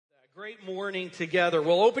Great morning together.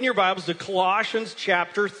 We'll open your Bibles to Colossians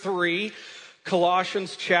chapter 3.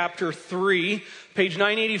 Colossians chapter 3, page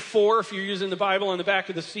 984 if you're using the Bible on the back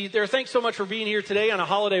of the seat there. Thanks so much for being here today on a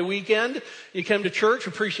holiday weekend. You came to church,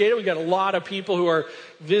 appreciate it. We've got a lot of people who are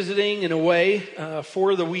visiting and away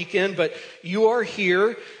for the weekend, but you are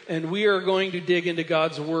here and we are going to dig into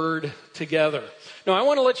God's Word together. Now, I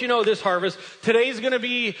want to let you know this, Harvest, today's going to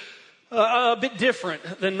be a bit different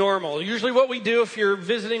than normal. Usually what we do if you're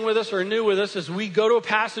visiting with us or new with us is we go to a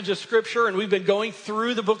passage of Scripture, and we've been going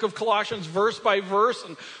through the book of Colossians verse by verse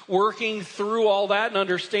and working through all that and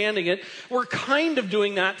understanding it. We're kind of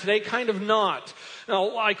doing that today, kind of not.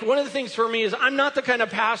 Now, like one of the things for me is I'm not the kind of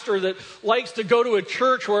pastor that likes to go to a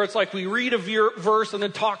church where it's like we read a verse and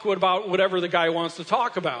then talk about whatever the guy wants to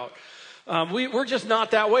talk about. We're just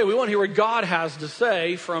not that way. We want to hear what God has to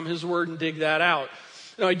say from His Word and dig that out.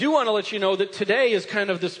 Now, I do want to let you know that today is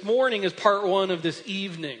kind of, this morning is part one of this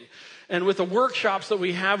evening. And with the workshops that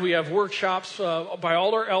we have workshops by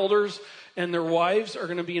all our elders, and their wives are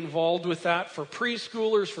going to be involved with that for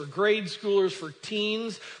preschoolers, for grade schoolers, for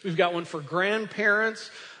teens. We've got one for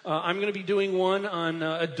grandparents. I'm going to be doing one on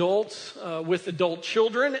adults with adult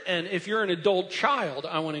children. And if you're an adult child,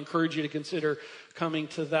 I want to encourage you to consider coming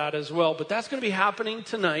to that as well. But that's going to be happening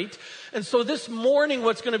tonight. And so this morning,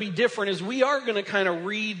 what's going to be different is we are going to kind of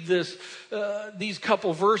read these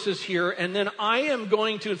couple verses here. And then I am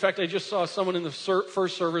going to, in fact, I just saw someone in the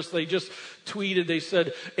first service, they just tweeted, they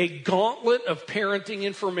said, a gauntlet of parenting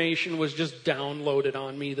information was just downloaded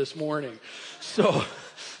on me this morning. So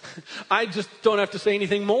I just don't have to say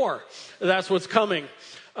anything more. That's what's coming.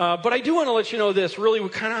 But I do want to let you know this, really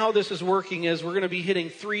kind of how this is working is we're going to be hitting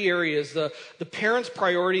three areas, the parent's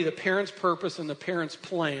priority, the parent's purpose, and the parent's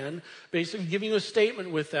plan, basically giving you a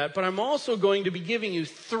statement with that. But I'm also going to be giving you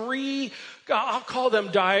three, I'll call them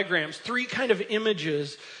diagrams, three kind of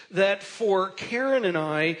images that for Karen and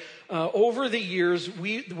I, over the years,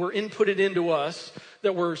 were inputted into us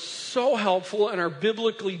that were so helpful and are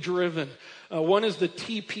biblically driven. One is the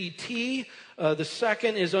TPT. The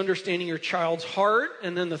second is understanding your child's heart.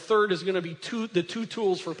 And then the third is going to be the two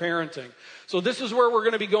tools for parenting. So this is where we're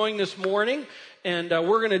going to be going this morning. And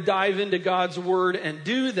we're going to dive into God's Word and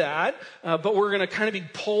do that. But we're going to kind of be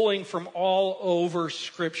pulling from all over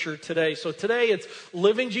Scripture today. So today it's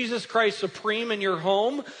living Jesus Christ supreme in your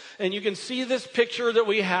home. And you can see this picture that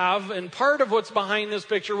we have. And part of what's behind this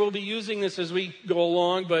picture, we'll be using this as we go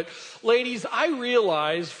along. But ladies, I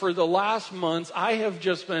realize for the last months, I have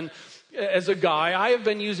just been... As a guy, I have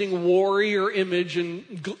been using warrior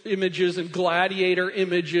images and gladiator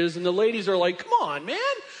images, and the ladies are like, come on, man.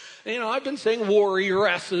 And, I've been saying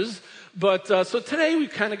warrioresses, but so today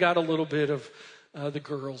we've kind of got a little bit of the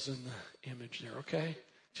girls in the image there, okay?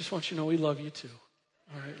 Just want you to know we love you too.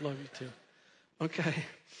 All right, love you too. Okay.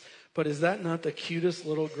 But is that not the cutest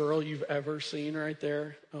little girl you've ever seen right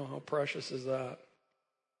there? Oh, how precious is that?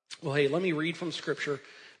 Well, hey, let me read from Scripture.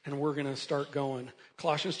 And we're going to start going.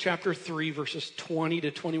 Colossians chapter 3, verses 20 to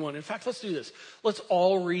 21. In fact, let's do this. Let's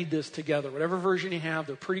all read this together. Whatever version you have,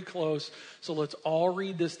 they're pretty close. So let's all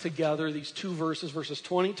read this together, these two verses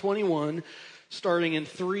 20, 21, starting in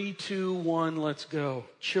 3, 2, 1, let's go.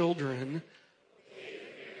 Children,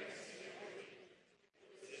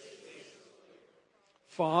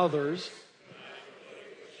 fathers,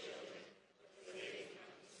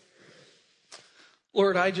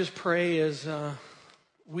 Lord, I just pray as...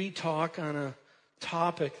 we talk on a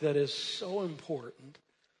topic that is so important.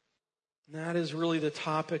 And that is really the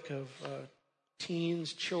topic of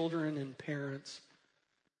teens, children, and parents.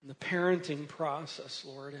 And the parenting process,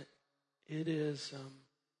 Lord, it is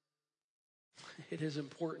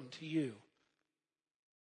important to you.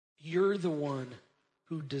 You're the one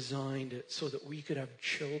who designed it so that we could have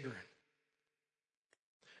children.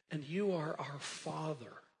 And you are our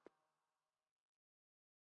Father.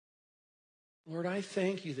 Lord, I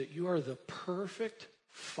thank you that you are the perfect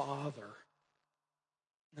Father.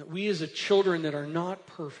 That we as a children that are not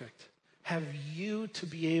perfect have you to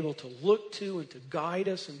be able to look to and to guide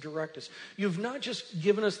us and direct us. You've not just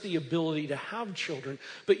given us the ability to have children,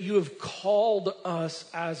 but you have called us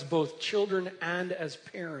as both children and as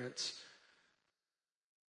parents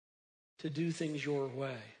to do things your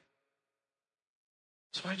way.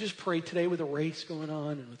 So I just pray today with the race going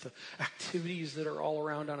on and with the activities that are all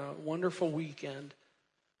around on a wonderful weekend,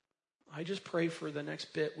 I just pray for the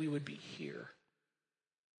next bit we would be here.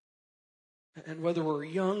 And whether we're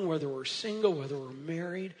young, whether we're single, whether we're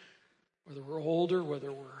married, whether we're older,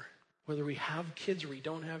 whether we have kids or we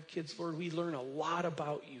don't have kids, Lord, we learn a lot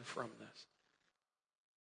about you from this.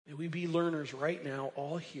 May we be learners right now,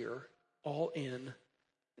 all here, all in,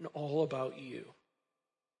 and all about you.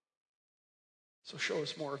 So show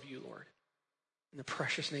us more of you, Lord. In the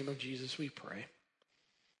precious name of Jesus, we pray.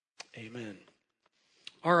 Amen.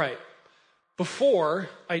 All right. Before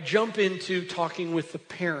I jump into talking with the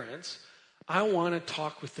parents, I want to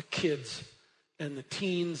talk with the kids and the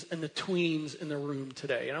teens and the tweens in the room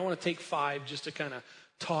today. And I want to take 5 just to kind of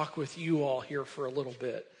talk with you all here for a little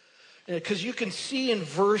bit. Because you can see in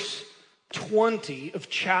verse 20 of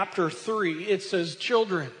chapter 3, it says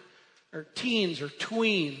children, or teens, or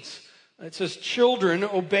tweens. It says, children,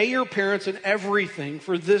 obey your parents in everything,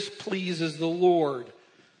 for this pleases the Lord.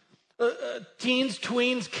 Teens,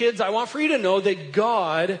 tweens, kids, I want for you to know that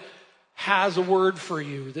God has a word for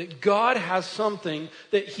you, that God has something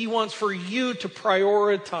that he wants for you to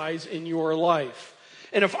prioritize in your life.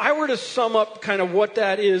 And if I were to sum up kind of what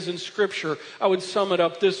that is in Scripture, I would sum it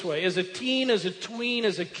up this way. As a teen, as a tween,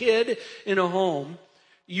 as a kid in a home,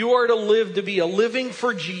 you are to live to be a living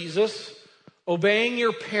for Jesus, obeying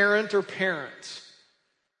your parent or parents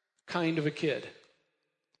kind of a kid.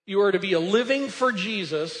 You are to be a living for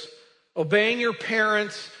Jesus, obeying your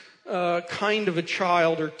parents kind of a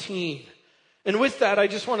child or teen. And with that, I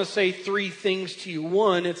just want to say 3 things to you.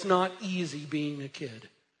 1, it's not easy being a kid.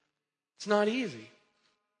 It's not easy.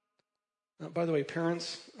 By the way,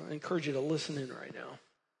 parents, I encourage you to listen in right now.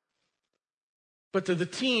 But to the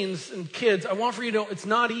teens and kids, I want for you to know it's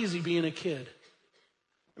not easy being a kid.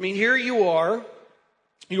 I mean, here you are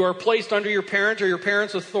placed under your parent or your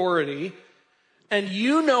parent's authority, and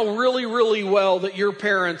you know really, really well that your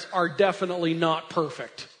parents are definitely not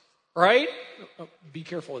perfect, right? Be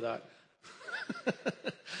careful with that.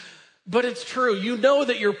 But it's true. You know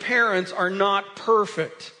that your parents are not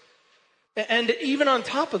perfect. And even on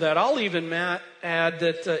top of that, I'll even add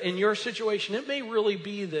that in your situation, it may really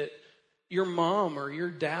be that your mom or your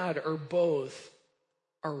dad or both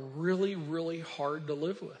are really, really hard to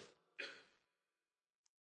live with.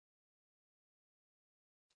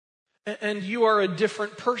 And you are a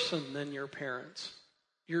different person than your parents.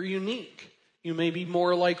 You're unique. You may be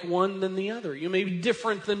more like one than the other. You may be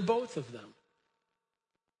different than both of them.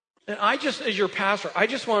 And as your pastor, I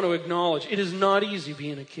just want to acknowledge it is not easy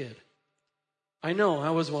being a kid. I know,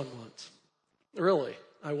 I was one once. Really,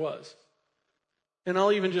 I was. And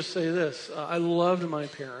I'll even just say this. I loved my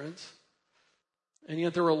parents. And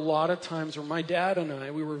yet there were a lot of times where my dad and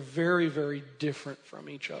I, we were very, very different from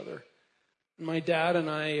each other. My dad and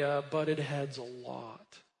I butted heads a lot.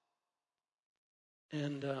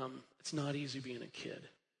 And it's not easy being a kid.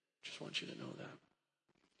 Just want you to know that.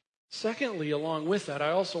 Secondly, along with that,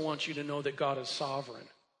 I also want you to know that God is sovereign.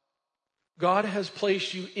 God has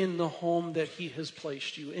placed you in the home that he has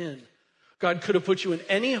placed you in. God could have put you in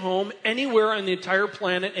any home, anywhere on the entire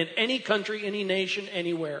planet, in any country, any nation,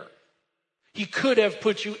 anywhere. He could have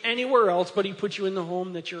put you anywhere else, but he put you in the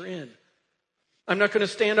home that you're in. I'm not going to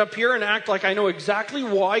stand up here and act like I know exactly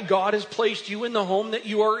why God has placed you in the home that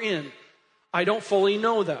you are in. I don't fully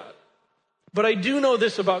know that. But I do know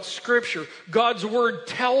this about Scripture. God's Word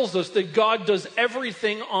tells us that God does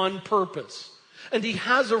everything on purpose. And he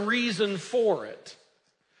has a reason for it.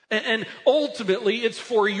 And ultimately, it's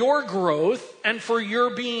for your growth and for your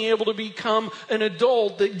being able to become an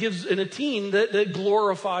adult and a teen that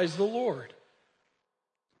glorifies the Lord.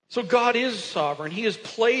 So God is sovereign. He has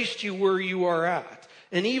placed you where you are at.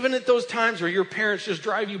 And even at those times where your parents just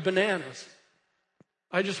drive you bananas,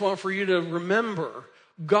 I just want for you to remember,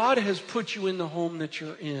 God has put you in the home that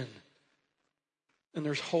you're in. And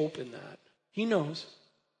there's hope in that. He knows.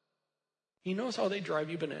 He knows how they drive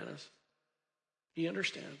you bananas. He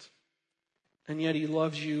understands. And yet he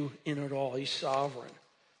loves you in it all. He's sovereign.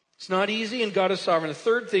 It's not easy, and God is sovereign.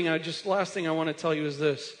 The last thing I want to tell you is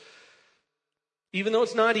this. Even though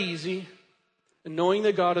it's not easy, and knowing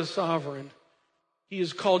that God is sovereign, he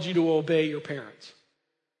has called you to obey your parents.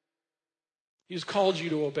 He's called you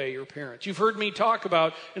to obey your parents. You've heard me talk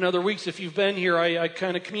about in other weeks, if you've been here, I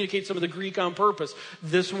kind of communicate some of the Greek on purpose.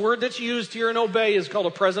 This word that's used here in obey is called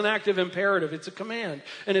a present active imperative. It's a command.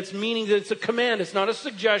 And it's meaning that it's a command. It's not a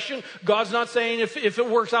suggestion. God's not saying if it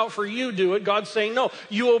works out for you, do it. God's saying, no,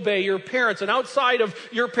 you obey your parents. And outside of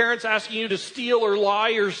your parents asking you to steal or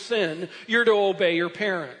lie or sin, you're to obey your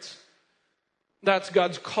parents. That's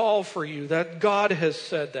God's call for you. That God has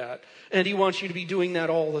said that. And he wants you to be doing that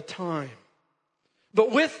all the time. But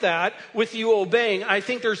with that, with you obeying, I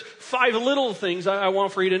think there's 5 little things I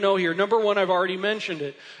want for you to know here. Number 1, I've already mentioned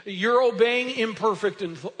it. You're obeying imperfect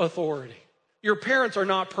authority. Your parents are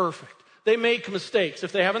not perfect. They make mistakes.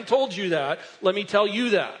 If they haven't told you that, let me tell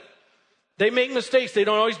you that. They make mistakes. They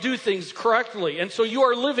don't always do things correctly. And so you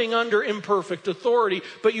are living under imperfect authority,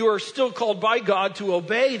 but you are still called by God to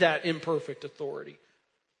obey that imperfect authority.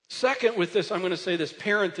 Second, with this, I'm going to say this: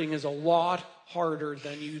 parenting is a lot harder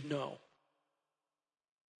than you know.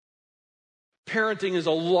 Parenting is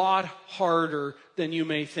a lot harder than you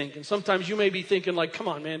may think. And sometimes you may be thinking like, come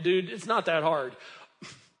on, man, dude, it's not that hard.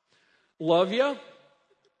 Love you,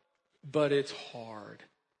 but it's hard.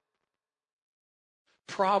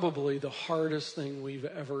 Probably the hardest thing we've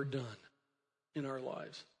ever done in our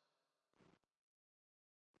lives.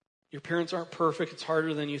 Your parents aren't perfect. It's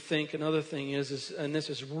harder than you think. Another thing is, and this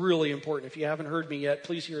is really important. If you haven't heard me yet,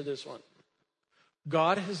 please hear this one.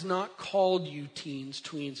 God has not called you teens,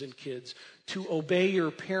 tweens, and kids to obey your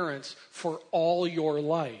parents for all your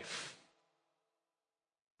life.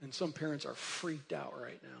 And some parents are freaked out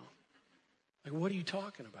right now. Like, what are you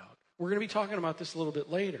talking about? We're going to be talking about this a little bit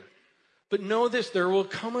later. But know this, there will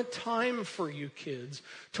come a time for you kids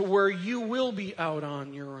to where you will be out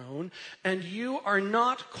on your own, and you are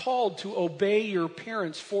not called to obey your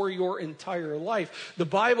parents for your entire life. The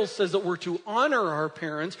Bible says that we're to honor our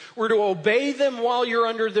parents. We're to obey them while you're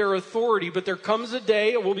under their authority. But there comes a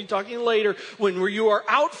day, and we'll be talking later, when you are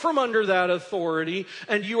out from under that authority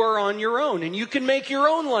and you are on your own. And you can make your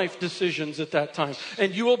own life decisions at that time.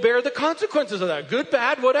 And you will bear the consequences of that, good,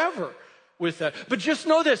 bad, whatever. With that. But just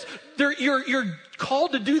know this, you're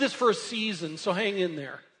called to do this for a season, so hang in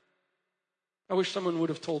there. I wish someone would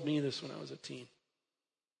have told me this when I was a teen.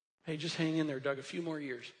 Hey, just hang in there, Doug, a few more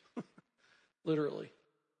years. Literally,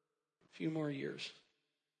 a few more years.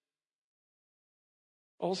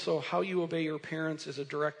 Also, how you obey your parents is a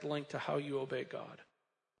direct link to how you obey God.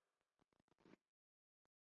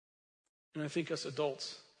 And I think us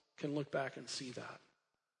adults can look back and see that.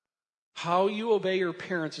 How you obey your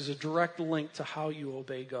parents is a direct link to how you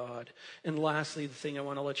obey God. And lastly, the thing I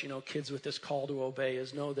want to let you know, kids, with this call to obey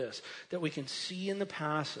is know this, that we can see in the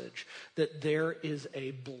passage that there is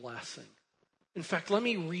a blessing. In fact, let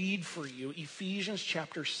me read for you Ephesians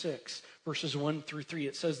chapter 6, verses 1 through 3.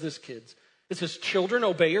 It says this, kids. It says, children,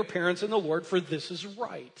 obey your parents in the Lord, for this is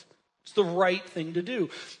right. It's the right thing to do.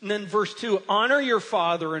 And then verse 2, honor your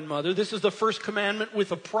father and mother. This is the first commandment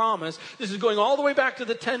with a promise. This is going all the way back to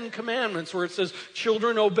the 10 commandments where it says,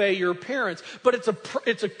 children, obey your parents. But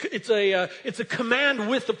it's a command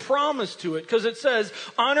with a promise to it, because it says,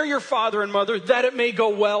 honor your father and mother that it may go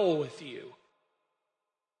well with you.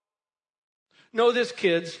 Know this,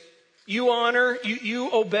 kids. You honor,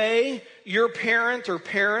 you obey your parent or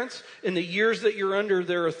parents in the years that you're under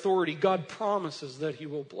their authority. God promises that he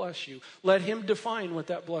will bless you. Let him define what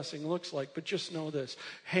that blessing looks like. But just know this.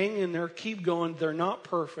 Hang in there. Keep going. They're not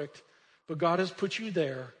perfect. But God has put you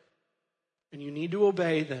there. And you need to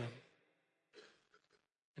obey them.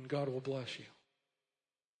 And God will bless you.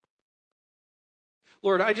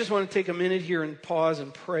 Lord, I just want to take a minute here and pause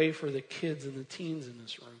and pray for the kids and the teens in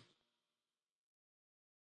this room.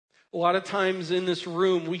 A lot of times in this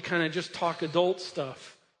room, we kind of just talk adult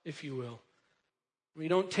stuff, if you will. We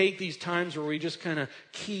don't take these times where we just kind of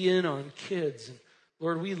key in on kids. And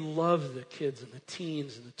Lord, we love the kids and the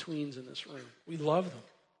teens and the tweens in this room. We love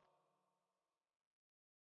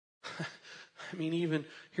them. I mean, even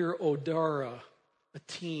here, Odara, a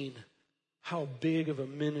teen, how big of a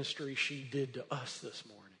ministry she did to us this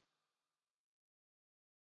morning.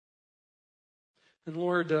 And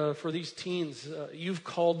Lord, for these teens, you've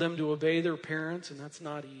called them to obey their parents, and that's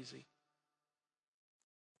not easy.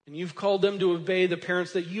 And you've called them to obey the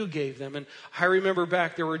parents that you gave them. And I remember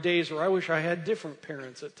back, there were days where I wish I had different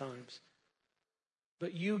parents at times.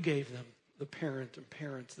 But you gave them the parent and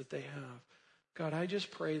parents that they have. God, I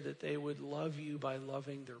just pray that they would love you by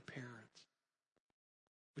loving their parents.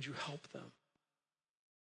 Would you help them?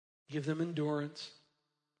 Give them endurance.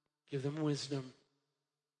 Give them wisdom.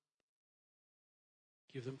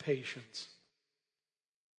 Give them patience.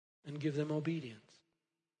 And give them obedience.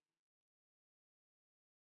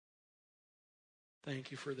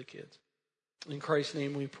 Thank you for the kids. In Christ's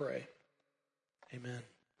name we pray. Amen.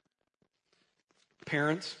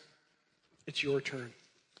 Parents, it's your turn.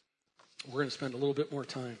 We're going to spend a little bit more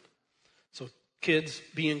time. So kids,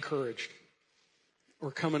 be encouraged.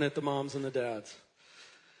 We're coming at the moms and the dads.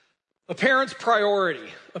 A parent's priority.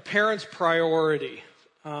 A parent's priority.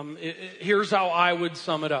 Here's how I would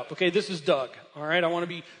sum it up. Okay, this is Doug. All right, I want to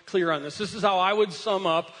be clear on this. This is how I would sum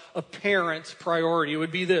up a parent's priority. It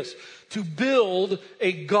would be this: to build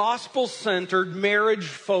a gospel-centered,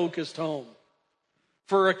 marriage-focused home.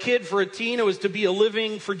 For a kid, for a teen, it was to be a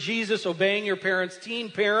living for Jesus, obeying your parents.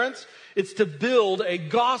 Teen parents, it's to build a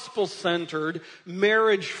gospel-centered,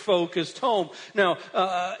 marriage-focused home. Now,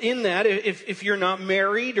 in that, if you're not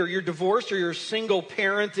married or you're divorced or you're a single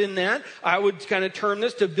parent in that, I would kind of term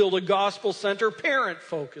this to build a gospel-centered,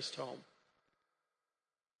 parent-focused home.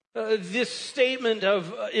 This statement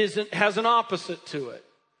has an opposite to it.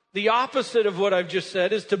 The opposite of what I've just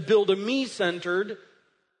said is to build a me-centered,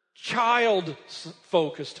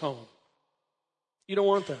 child-focused home. You don't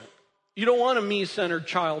want that. You don't want a me-centered,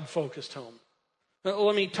 child-focused home.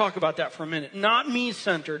 Let me talk about that for a minute. Not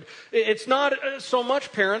me-centered. It's not so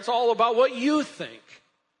much, parents, all about what you think.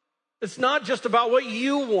 It's not just about what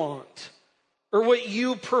you want or what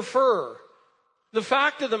you prefer. The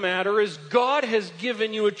fact of the matter is God has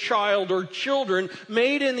given you a child or children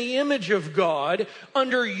made in the image of God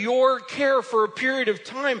under your care for a period of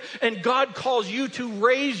time, and God calls you to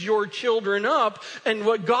raise your children up, and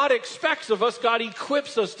what God expects of us, God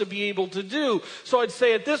equips us to be able to do. So I'd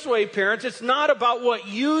say it this way, parents, it's not about what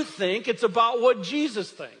you think, it's about what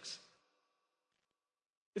Jesus thinks.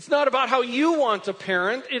 It's not about how you want to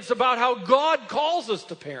parent, it's about how God calls us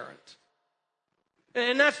to parent.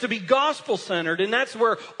 And that's to be gospel-centered, and that's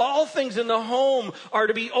where all things in the home are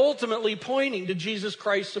to be ultimately pointing to Jesus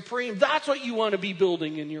Christ supreme. That's what you want to be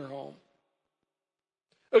building in your home.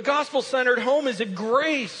 A gospel-centered home is a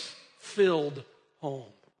grace-filled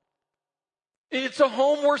home. It's a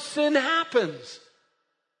home where sin happens,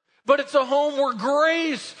 but it's a home where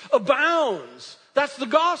grace abounds. That's the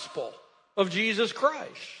gospel of Jesus Christ.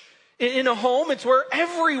 In a home, it's where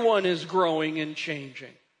everyone is growing and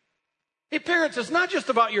changing. Hey, parents, it's not just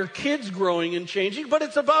about your kids growing and changing, but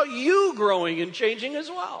it's about you growing and changing as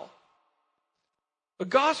well. A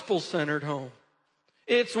gospel-centered home.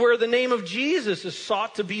 It's where the name of Jesus is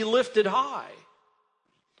sought to be lifted high.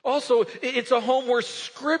 Also, it's a home where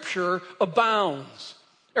Scripture abounds.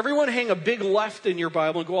 Everyone hang a big left in your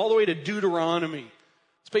Bible and go all the way to Deuteronomy.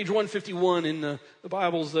 It's page 151 in the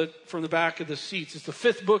Bibles that from the back of the seats. It's the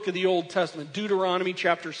 5th book of the Old Testament, Deuteronomy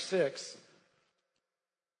chapter 6.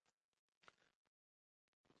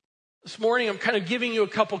 This morning, I'm kind of giving you a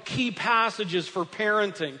couple key passages for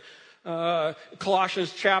parenting.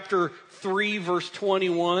 Colossians chapter 3, verse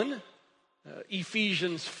 21.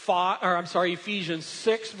 Ephesians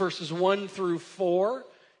 6, verses 1 through 4.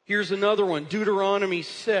 Here's another one, Deuteronomy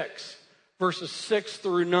 6, verses 6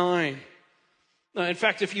 through 9. In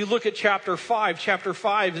fact, if you look at chapter 5,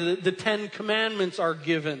 the 10 commandments are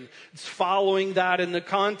given. It's following that in the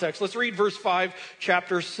context. Let's read verse 5,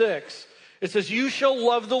 chapter 6. It says, you shall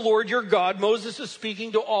love the Lord your God. Moses is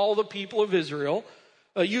speaking to all the people of Israel.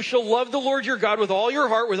 You shall love the Lord your God with all your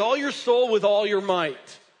heart, with all your soul, with all your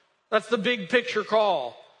might. That's the big picture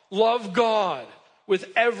call. Love God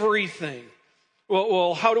with everything.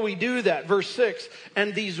 Well, how do we do that? Verse 6,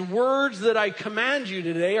 and these words that I command you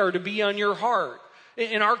today are to be on your heart.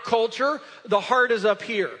 In our culture, the heart is up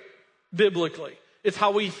here, biblically. It's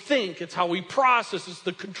how we think. It's how we process. It's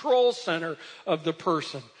the control center of the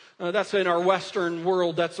person. That's in our Western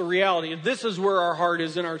world. That's the reality. This is where our heart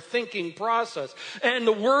is in our thinking process. And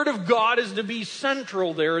the Word of God is to be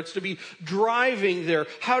central there. It's to be driving there.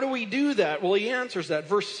 How do we do that? Well, he answers that.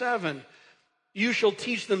 Verse 7, you shall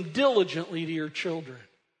teach them diligently to your children.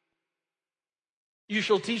 You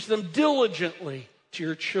shall teach them diligently to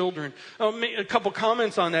your children. I'll make a couple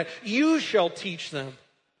comments on that. You shall teach them.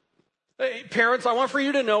 Hey, parents, I want for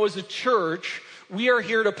you to know as a church, we are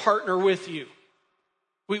here to partner with you.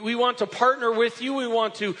 We want to partner with you. We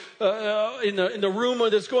want to, in the room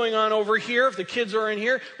that's going on over here, if the kids are in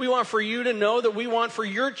here, we want for you to know that we want for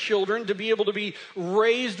your children to be able to be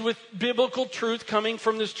raised with biblical truth coming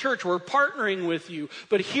from this church. We're partnering with you.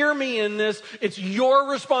 But hear me in this, it's your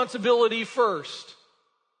responsibility first.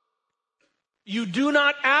 You do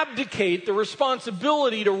not abdicate the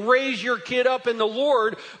responsibility to raise your kid up in the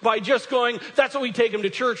Lord by just going, that's what we take him to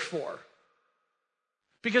church for.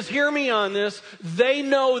 Because hear me on this, they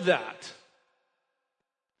know that.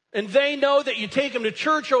 And they know that you take them to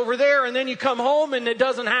church over there and then you come home and it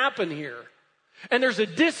doesn't happen here. And there's a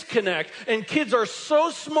disconnect, and kids are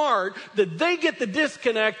so smart that they get the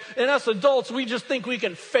disconnect, and us adults, we just think we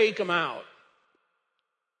can fake them out.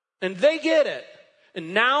 And they get it.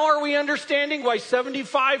 And now are we understanding why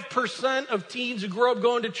 75% of teens who grow up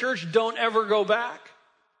going to church don't ever go back?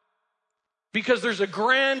 Because there's a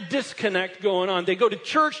grand disconnect going on. They go to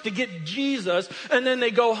church to get Jesus, and then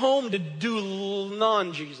they go home to do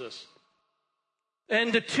non-Jesus.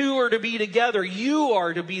 And the two are to be together. You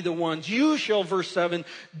are to be the ones. You shall, verse 7,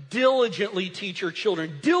 diligently teach your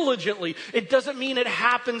children. Diligently. It doesn't mean it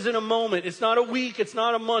happens in a moment. It's not a week. It's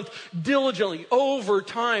not a month. Diligently, over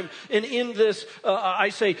time. And in this, I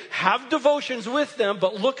say, have devotions with them,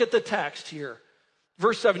 but look at the text here.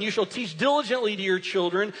 Verse 7, you shall teach diligently to your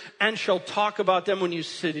children and shall talk about them when you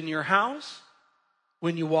sit in your house,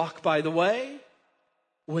 when you walk by the way,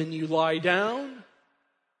 when you lie down,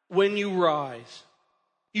 when you rise.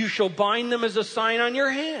 You shall bind them as a sign on your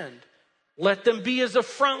hand. Let them be as the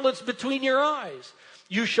frontlets between your eyes.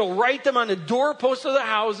 You shall write them on the doorposts of the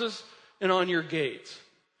houses and on your gates.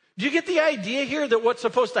 Do you get the idea here that what's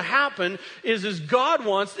supposed to happen is God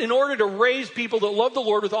wants, in order to raise people that love the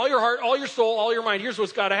Lord with all your heart, all your soul, all your mind, here's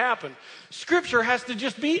what's got to happen. Scripture has to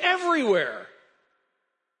just be everywhere.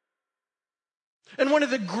 And one of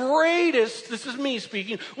the greatest, this is me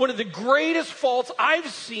speaking, one of the greatest faults I've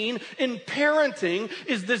seen in parenting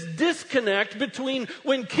is this disconnect between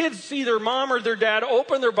when kids see their mom or their dad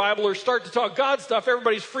open their Bible or start to talk God stuff,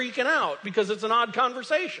 everybody's freaking out because it's an odd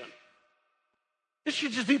conversation. It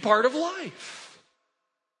should just be part of life.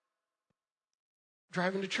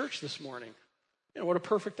 Driving to church this morning. What a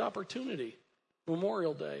perfect opportunity.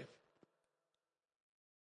 Memorial Day.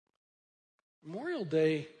 Memorial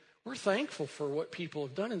Day, we're thankful for what people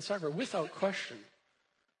have done in Sacramento, without question.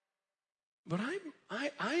 But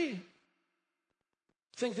I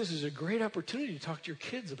think this is a great opportunity to talk to your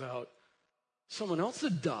kids about someone else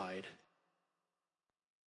that died.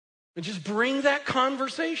 And just bring that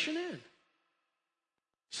conversation in.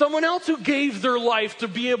 Someone else who gave their life to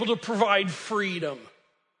be able to provide freedom.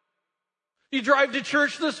 You drive to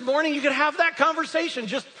church this morning, you could have that conversation.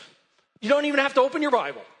 You don't even have to open your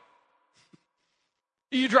Bible.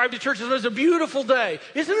 You drive to church, it's a beautiful day.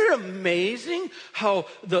 Isn't it amazing how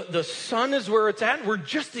the sun is where it's at? And we're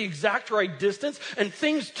just the exact right distance. And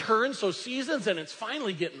things turn, so seasons, and it's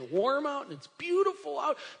finally getting warm out, and it's beautiful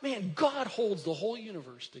out. Man, God holds the whole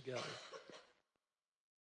universe together.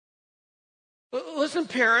 Listen,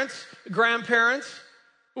 parents, grandparents,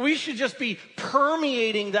 we should just be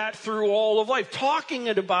permeating that through all of life, talking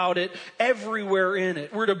about it everywhere in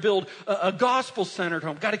it. We're to build a gospel-centered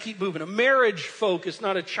home. Got to keep moving. A marriage-focused,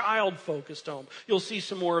 not a child-focused home. You'll see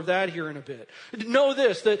some more of that here in a bit. Know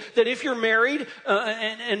this, that if you're married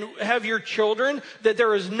and have your children, that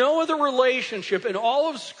there is no other relationship in all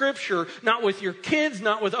of Scripture, not with your kids,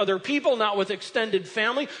 not with other people, not with extended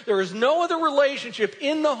family. There is no other relationship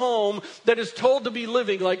in the home that is told to be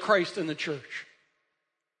living like Christ in the church.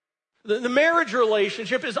 The marriage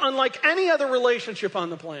relationship is unlike any other relationship on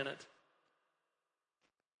the planet.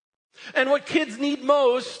 And what kids need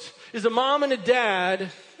most is a mom and a dad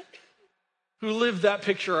who live that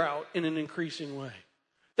picture out in an increasing way.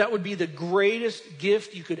 That would be the greatest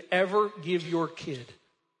gift you could ever give your kid,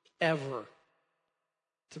 ever,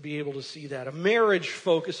 to be able to see that. A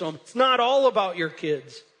marriage-focused home. It's not all about your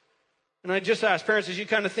kids. And I just ask parents, as you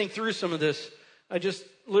kind of think through some of this,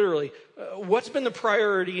 literally, what's been the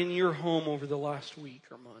priority in your home over the last week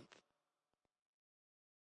or month?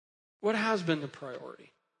 What has been the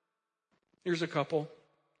priority? Here's a couple.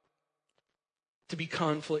 To be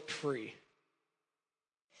conflict-free.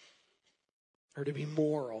 Or to be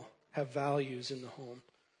moral, have values in the home.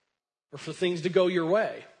 Or for things to go your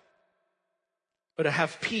way. But to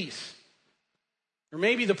have peace. Or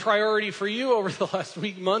maybe the priority for you over the last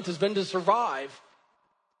week, month has been to survive.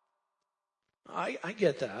 I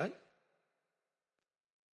get that.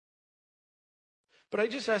 But I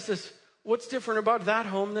just ask this, what's different about that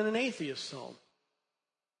home than an atheist's home?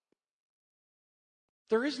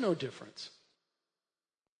 There is no difference.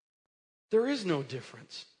 There is no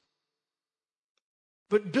difference.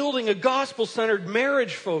 But building a gospel-centered,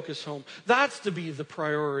 marriage-focused home, that's to be the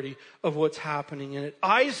priority of what's happening in it.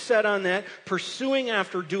 Eyes set on that, pursuing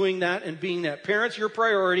after doing that and being that. Parents, your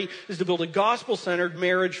priority is to build a gospel-centered,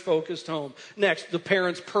 marriage-focused home. Next, the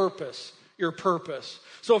parent's purpose, your purpose.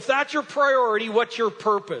 So if that's your priority, what's your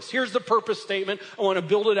purpose? Here's the purpose statement. I want to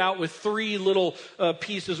build it out with three little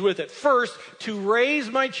pieces with it. First, to raise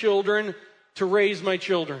my children, to raise my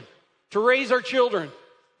children. To raise our children,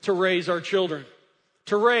 to raise our children.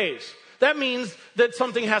 To raise. That means that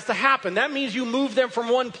something has to happen. That means you move them from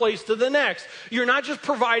one place to the next. You're not just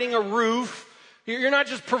providing a roof. You're not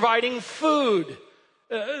just providing food.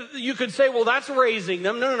 You could say, well, that's raising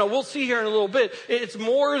them. No. We'll see here in a little bit. It's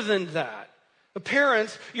more than that.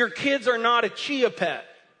 Parents, your kids are not a chia pet.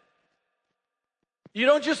 You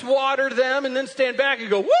don't just water them and then stand back and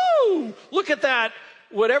go, woo, look at that,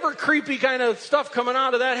 whatever creepy kind of stuff coming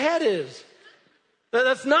out of that head is.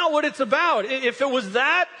 That's not what it's about. If it was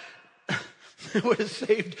that, it would have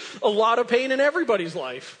saved a lot of pain in everybody's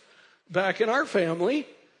life back in our family.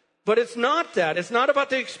 But it's not that. It's not about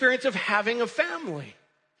the experience of having a family.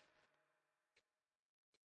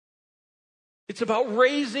 It's about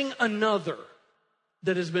raising another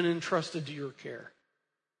that has been entrusted to your care.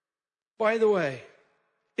 By the way,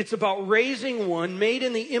 it's about raising one made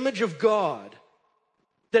in the image of God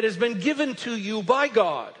that has been given to you by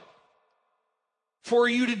God for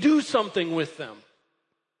you to do something with them.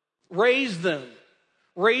 Raise them.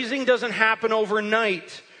 Raising doesn't happen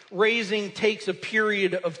overnight. Raising takes a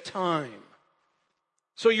period of time.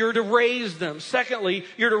 So you're to raise them. Secondly,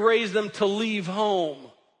 you're to raise them to leave home.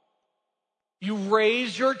 You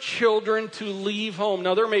raise your children to leave home.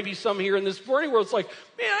 Now, there may be some here in this morning where it's like,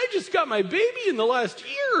 man, I just got my baby in the last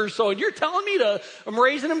year or so, and you're telling me I'm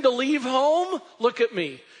raising him to leave home? Look at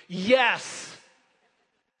me. Yes.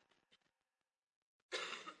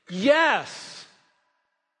 Yes.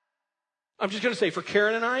 I'm just going to say, for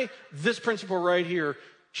Karen and I, this principle right here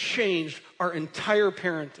changed our entire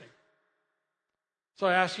parenting. So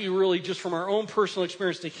I ask you really just from our own personal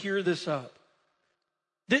experience to hear this up.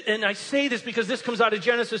 And I say this because this comes out of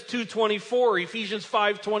Genesis 2:24, Ephesians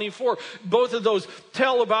 5:24. Both of those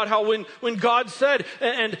tell about how when God said,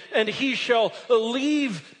 and he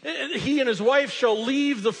and his wife shall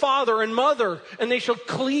leave the father and mother, and they shall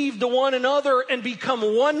cleave to one another and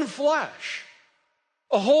become one flesh.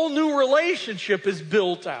 A whole new relationship is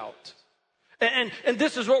built out. And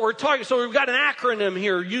this is what we're talking. So we've got an acronym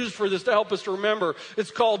here used for this to help us to remember.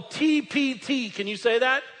 It's called TPT. Can you say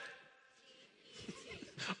that?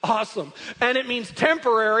 Awesome. And it means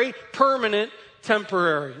temporary, permanent,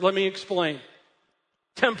 temporary. Let me explain.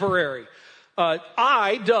 Temporary.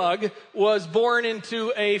 I, Doug, was born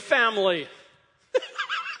into a family.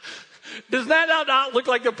 Does that not look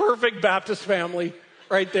like the perfect Baptist family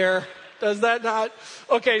right there? Does that not?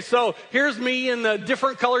 Okay, so here's me in the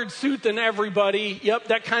different colored suit than everybody. Yep,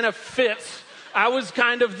 that kind of fits. I was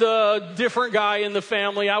kind of the different guy in the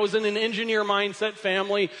family. I was in an engineer mindset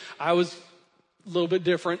family. I was a little bit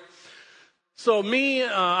different. So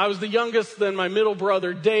I was the youngest, then my middle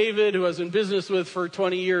brother, David, who I was in business with for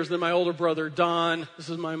 20 years, then my older brother, Don. This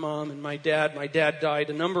is my mom and my dad. My dad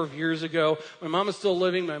died a number of years ago. My mom is still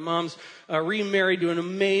living. My mom's remarried to an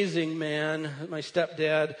amazing man, my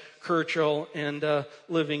stepdad, Kirchhoff, and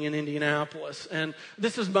living in Indianapolis. And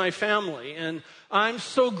this is my family. And I'm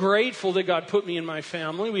so grateful that God put me in my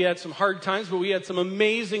family. We had some hard times, but we had some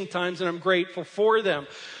amazing times, and I'm grateful for them.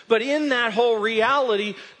 But in that whole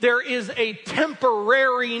reality, there is a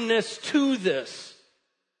temporariness to this.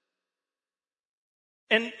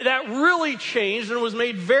 And that really changed and was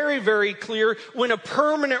made very, very clear when a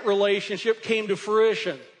permanent relationship came to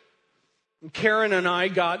fruition. And Karen and I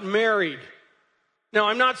got married. Now,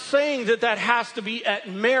 I'm not saying that has to be at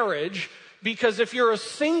marriage, because if you're a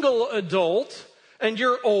single adult and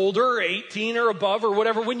you're older, 18 or above or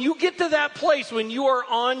whatever, when you get to that place, when you are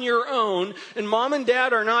on your own and mom and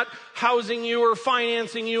dad are not housing you or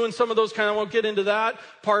financing you and some of those I won't get into that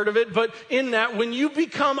part of it, but in that, when you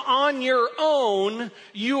become on your own,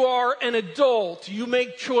 you are an adult. You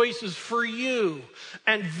make choices for you.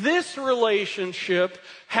 And this relationship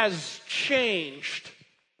has changed.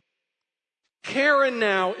 Karen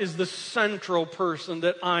now is the central person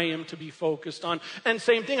that I am to be focused on. And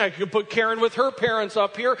same thing, I could put Karen with her parents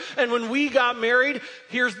up here. And when we got married,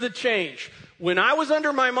 here's the change. When I was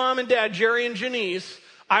under my mom and dad, Jerry and Janice,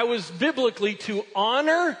 I was biblically to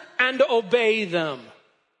honor and obey them.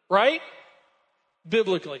 Right?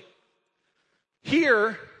 Biblically.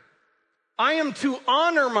 Here, I am to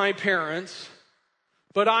honor my parents,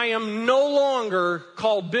 but I am no longer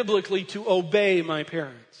called biblically to obey my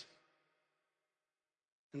parents.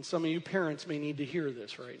 And some of you parents may need to hear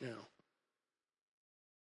this right now.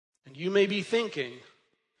 And you may be thinking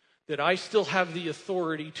that I still have the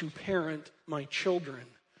authority to parent my children,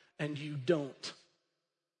 and you don't.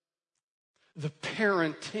 The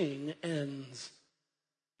parenting ends.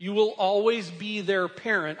 You will always be their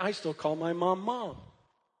parent. I still call my mom, Mom.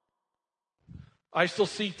 I still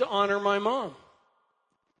seek to honor my mom.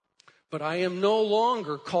 But I am no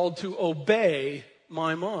longer called to obey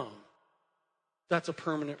my mom. That's a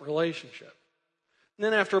permanent relationship. And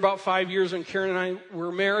then after about 5 years when Karen and I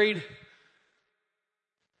were married,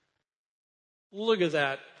 look at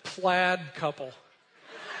that plaid couple.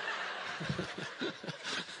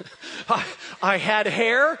 I had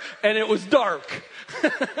hair and it was dark.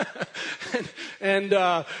 and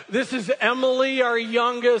this is Emily, our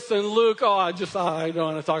youngest, and Luke. I don't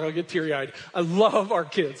want to talk. I'll get teary-eyed. I love our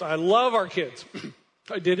kids. I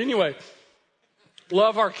did anyway.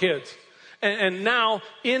 Love our kids. And now,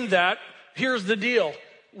 in that, here's the deal.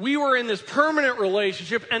 We were in this permanent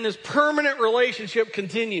relationship, and this permanent relationship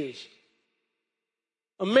continues.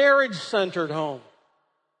 A marriage-centered home.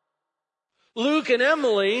 Luke and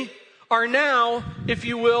Emily are now, if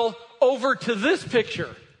you will, over to this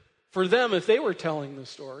picture. For them, if they were telling the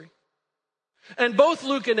story. And both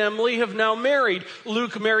Luke and Emily have now married.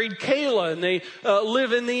 Luke married Kayla, and they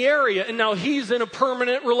live in the area. And now he's in a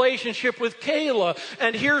permanent relationship with Kayla.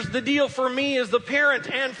 And here's the deal for me as the parent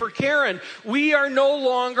and for Karen. We are no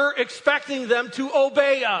longer expecting them to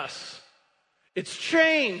obey us. It's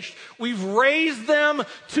changed. We've raised them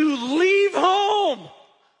to leave home.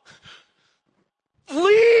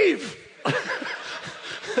 Leave!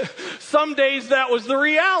 Some days that was the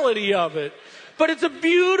reality of it. But it's a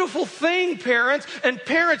beautiful thing, parents. And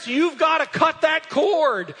parents, you've got to cut that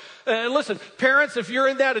cord. And listen, parents, if you're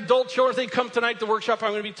in that adult children thing, come tonight to the workshop.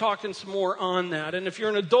 I'm going to be talking some more on that. And if you're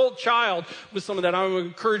an adult child with some of that, I would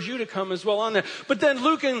encourage you to come as well on that. But then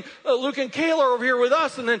Luke and Kayla are over here with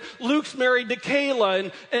us. And then Luke's married to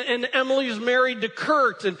Kayla. And Emily's married to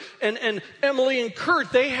Kurt. And Emily and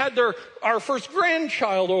Kurt, they had our first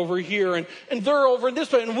grandchild over here. And they're over in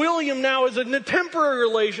this way. And William now is in a temporary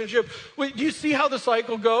relationship. Do you see how the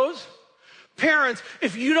cycle goes? Parents,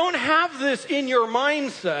 if you don't have this in your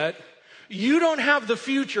mindset, you don't have the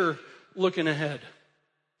future looking ahead.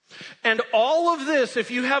 And all of this,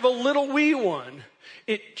 if you have a little wee one,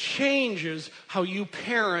 it changes how you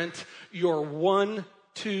parent your 1,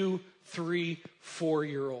 2, 3,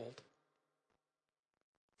 4-year-old.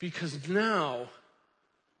 Because now,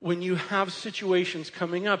 when you have situations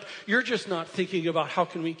coming up, you're just not thinking about how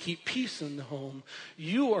can we keep peace in the home.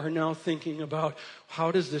 You are now thinking about how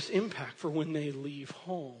does this impact for when they leave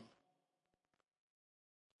home.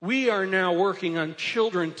 We are now working on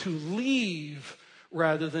children to leave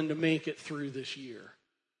rather than to make it through this year.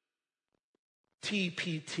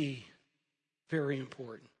 TPT, very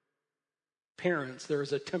important. Parents, there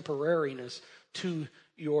is a temporariness to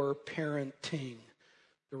your parenting.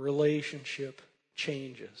 The relationship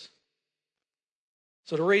changes.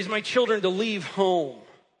 So to raise my children to leave home.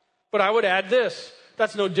 But I would add this,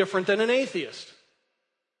 that's no different than an atheist.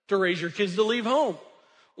 To raise your kids to leave home.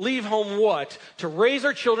 Leave home what? To raise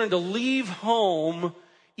our children to leave home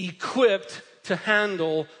equipped to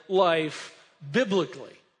handle life biblically.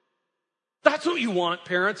 That's what you want,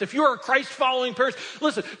 parents. If you're a Christ-following parent,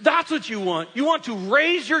 listen, that's what you want. You want to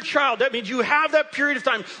raise your child. That means you have that period of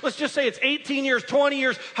time. Let's just say it's 18 years, 20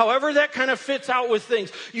 years, however that kind of fits out with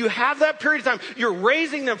things. You have that period of time. You're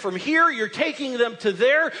raising them from here. You're taking them to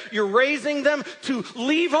there. You're raising them to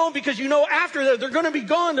leave home because you know after that they're going to be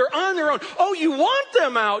gone. They're on their own. Oh, you want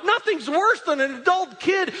them out. Nothing's worse than an adult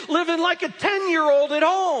kid living like a 10-year-old at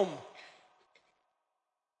home.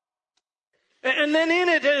 And then in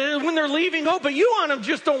it, when they're leaving home, but you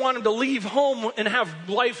don't want them to leave home and have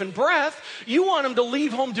life and breath. You want them to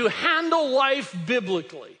leave home to handle life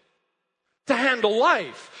biblically. To handle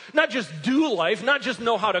life. Not just do life, not just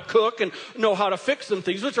know how to cook and know how to fix some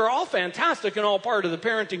things, which are all fantastic and all part of the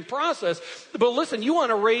parenting process. But listen, you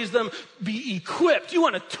want to raise them, be equipped. You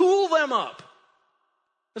want to tool them up.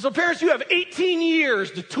 And so parents, you have 18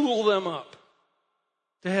 years to tool them up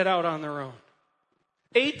to head out on their own.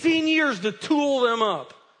 18 years to tool them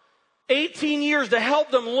up. 18 years to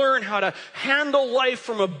help them learn how to handle life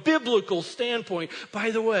from a biblical standpoint.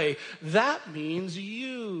 By the way, that means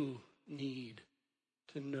you need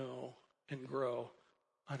to know and grow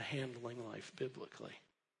on handling life biblically.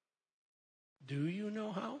 Do you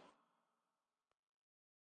know how?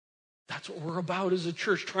 That's what we're about as a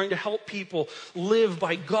church, trying to help people live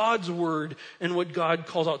by God's word and what God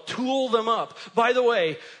calls out. Tool them up. By the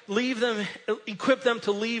way, equip them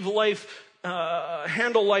to leave life,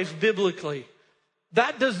 handle life biblically.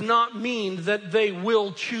 That does not mean that they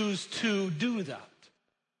will choose to do that.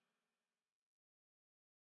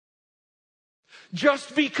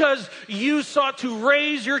 Just because you sought to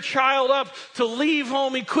raise your child up to leave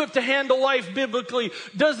home equipped to handle life biblically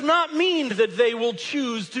does not mean that they will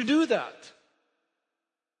choose to do that.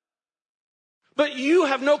 But you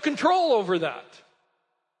have no control over that.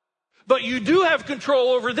 But you do have control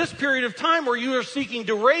over this period of time where you are seeking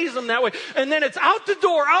to raise them that way. And then it's out the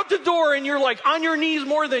door, and you're like on your knees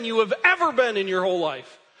more than you have ever been in your whole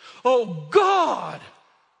life. Oh God,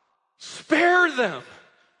 spare them.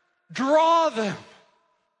 Draw them.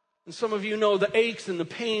 And some of you know the aches and the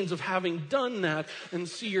pains of having done that and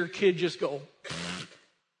see your kid just go.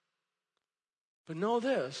 But know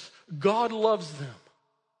this, God loves them.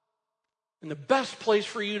 And the best place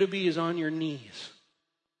for you to be is on your knees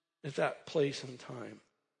at that place and time.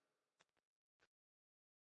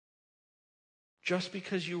 Just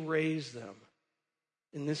because you raise them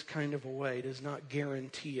in this kind of a way does not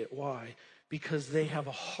guarantee it. Why? Because they have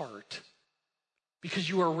a heart. Because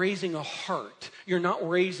you are raising a heart. You're not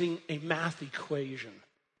raising a math equation.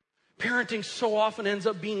 Parenting so often ends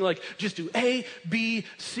up being like, just do A, B,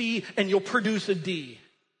 C, and you'll produce a D.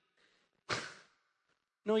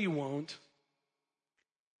 No, you won't.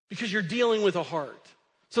 because you're dealing with a heart.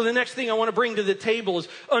 So the next thing I want to bring to the table is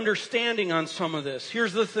understanding on some of this.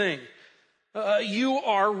 Here's the thing. You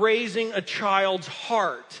are raising a child's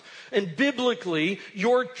heart. And biblically,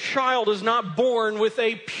 your child is not born with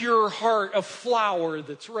a pure heart, a flower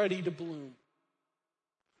that's ready to bloom.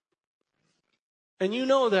 And you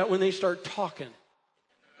know that when they start talking.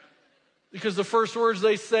 Because the first words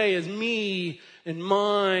they say is me and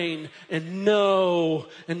mine and no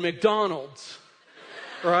and McDonald's.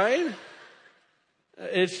 Right?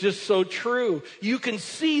 It's just so true. You can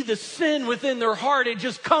see the sin within their heart. It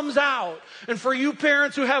just comes out. And for you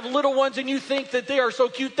parents who have little ones and you think that they are so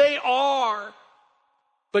cute, they are.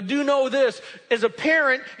 But do know this, as a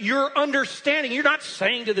parent, you're understanding. You're not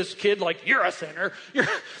saying to this kid like, you're a sinner.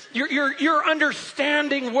 You're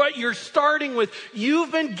understanding what you're starting with.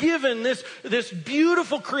 You've been given this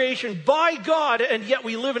beautiful creation by God, and yet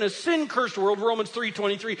we live in a sin-cursed world, Romans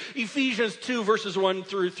 3:23, Ephesians 2, verses 1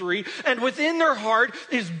 through 3. And within their heart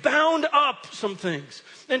is bound up some things.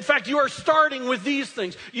 In fact, you are starting with these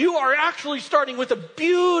things. You are actually starting with a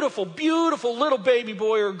beautiful, beautiful little baby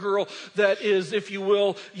boy or girl that is, if you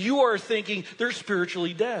will, you are thinking they're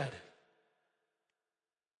spiritually dead.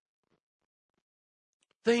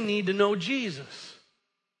 They need to know Jesus.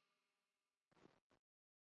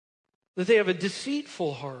 That they have a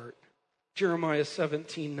deceitful heart. Jeremiah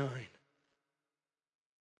 17:9.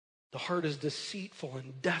 The heart is deceitful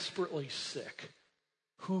and desperately sick.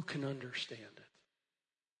 Who can understand it?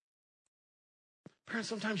 Parents,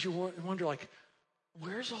 sometimes you wonder, like,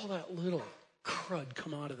 where's all that little crud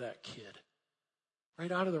come out of that kid?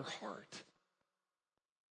 Right out of their heart.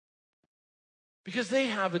 Because they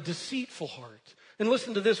have a deceitful heart. And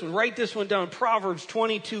listen to this one. Write this one down. Proverbs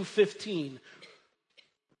 22:15.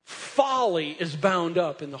 Folly is bound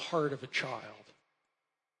up in the heart of a child.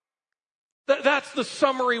 That's the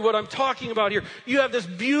summary, what I'm talking about here. You have this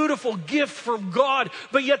beautiful gift from God,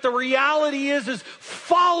 but yet the reality is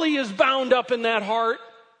folly is bound up in that heart.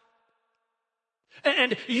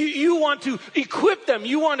 And you want to equip them.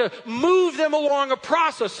 You want to move them along a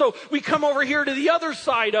process. So we come over here to the other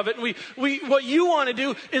side of it. And what you want to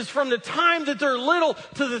do is from the time that they're little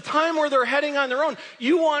to the time where they're heading on their own,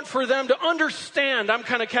 you want for them to understand, I'm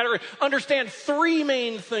kind of categorizing, understand three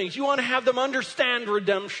main things. You want to have them understand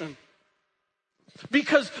redemption.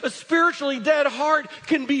 Because a spiritually dead heart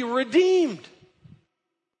can be redeemed.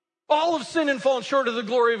 All have sinned and fallen short of the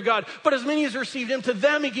glory of God. But as many as received him, to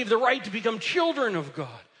them he gave the right to become children of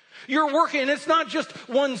God. You're working, and it's not just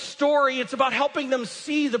one story. It's about helping them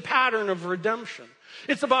see the pattern of redemption.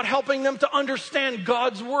 It's about helping them to understand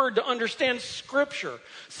God's word, to understand Scripture.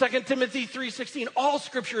 2 Timothy 3:16, all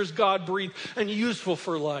Scripture is God-breathed and useful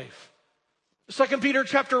for life. 2 Peter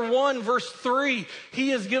chapter 1, verse 3, he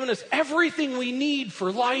has given us everything we need for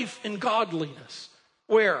life and godliness.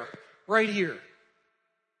 Where? Right here.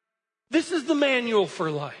 This is the manual for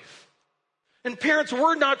life. And parents,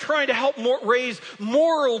 we're not trying to help raise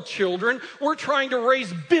moral children. We're trying to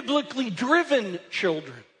raise biblically driven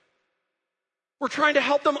children. We're trying to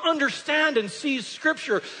help them understand and see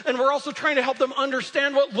Scripture. And we're also trying to help them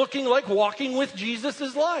understand what looking like walking with Jesus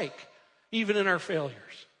is like, even in our failures.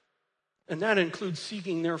 And that includes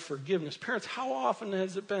seeking their forgiveness. Parents, how often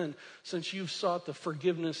has it been since you've sought the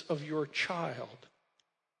forgiveness of your child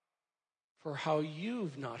for how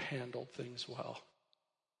you've not handled things well?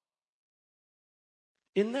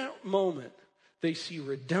 In that moment, they see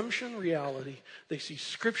redemption reality, they see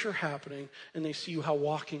Scripture happening, and they see how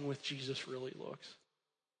walking with Jesus really looks.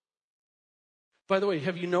 By the way,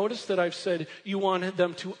 have you noticed that I've said you wanted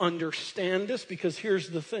them to understand this? Because here's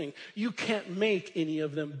the thing. You can't make any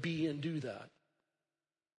of them be and do that.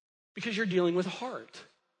 Because you're dealing with a heart.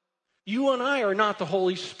 You and I are not the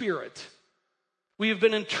Holy Spirit. We have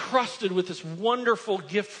been entrusted with this wonderful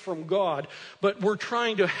gift from God, but we're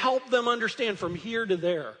trying to help them understand from here to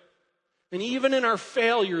there. And even in our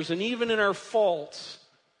failures and even in our faults,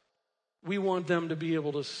 we want them to be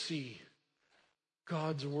able to see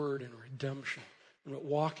God's word and redemption. And what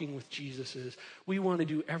walking with Jesus is. We want to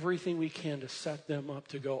do everything we can to set them up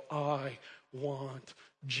to go, I want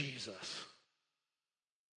Jesus.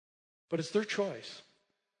 But it's their choice.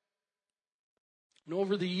 And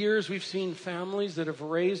over the years, we've seen families that have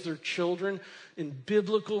raised their children in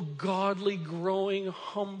biblical, godly, growing,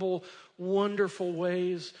 humble, wonderful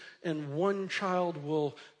ways. And one child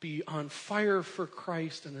will be on fire for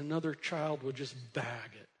Christ and another child will just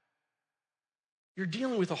bag it. You're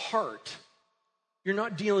dealing with a heart. You're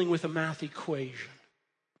not dealing with a math equation.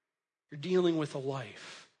 You're dealing with a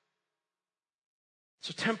life.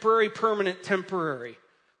 So temporary, permanent, temporary.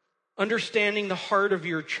 Understanding the heart of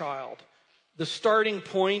your child. the starting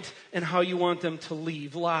point and how you want them to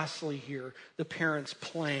leave. Lastly here, the parents'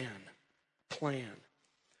 plan.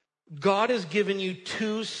 God has given you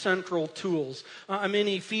two central tools. I'm in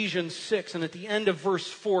Ephesians 6, and at the end of verse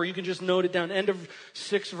 4, you can just note it down, end of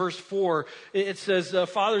 6, verse 4, it says,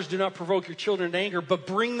 fathers, do not provoke your children to anger, but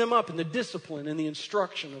bring them up in the discipline and the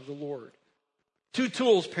instruction of the Lord. Two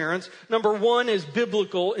tools, parents. Number one is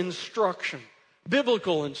biblical instruction.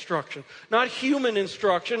 Biblical instruction. Not human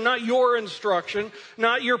instruction, not your instruction,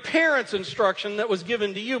 not your parents' instruction that was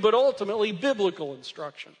given to you, but ultimately biblical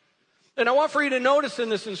instruction. And I want for you to notice in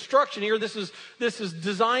this instruction here, this is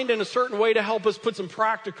designed in a certain way to help us put some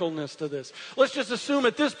practicalness to this. Let's just assume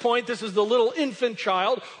at this point, this is the little infant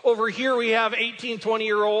child. Over here we have 18,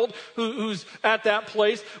 20-year-old who's at that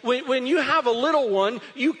place. When you have a little one,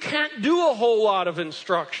 you can't do a whole lot of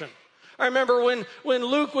instruction. I remember when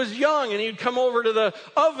Luke was young and he'd come over to the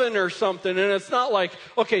oven or something, and it's not like,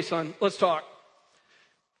 okay, son, let's talk.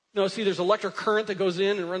 No, see, there's electric current that goes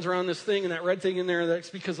in and runs around this thing, and that red thing in there, that's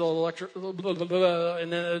because of the electric, blah, blah, blah, blah,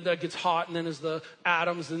 and then that gets hot, and then as the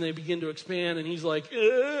atoms, then they begin to expand, and he's like,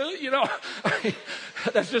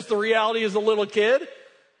 that's just the reality as a little kid.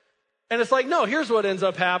 And it's like, no, here's what ends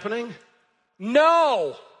up happening.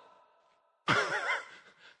 No.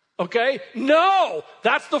 Okay? No.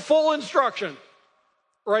 That's the full instruction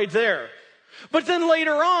right there. But then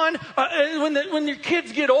later on, when your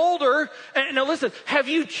kids get older, and now listen, have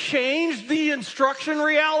you changed the instruction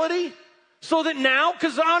reality? So that now,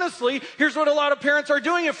 because honestly, here's what a lot of parents are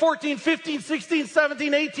doing at 14, 15, 16,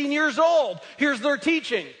 17, 18 years old. Here's their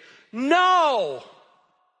teaching. No.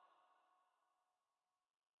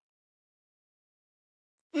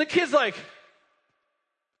 And the kid's like,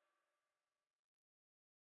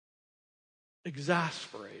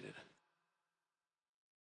 exasperated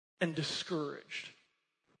and discouraged,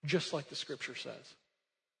 just like the scripture says.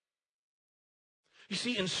 You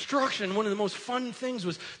see, instruction, one of the most fun things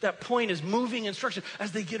was that point is moving instruction.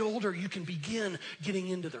 As they get older, you can begin getting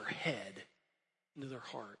into their head, into their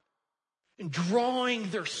heart, and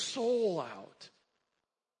drawing their soul out.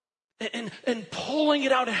 And pulling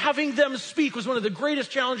it out and having them speak was one of the greatest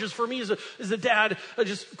challenges for me as a dad.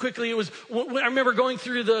 Just quickly, it was I remember going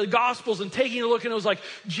through the Gospels and taking a look, and it was like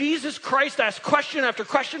Jesus Christ asked question after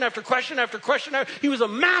question after question after question. He was a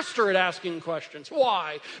master at asking questions.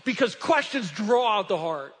 Why? Because questions draw out the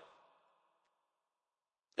heart.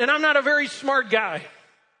 And I'm not a very smart guy.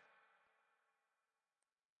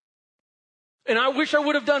 And I wish I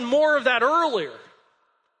would have done more of that earlier.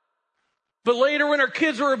 But later when our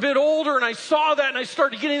kids were a bit older and I saw that and I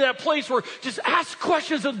started getting to that place where just ask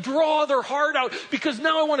questions and draw their heart out, because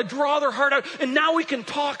now I want to draw their heart out, and now we can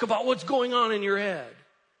talk about what's going on in your head.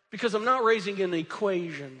 Because I'm not raising an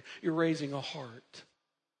equation, you're raising a heart.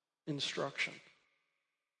 Instruction.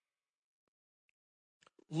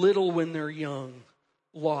 Little when they're young,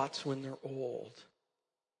 lots when they're old.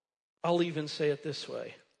 I'll even say it this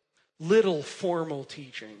way. Little formal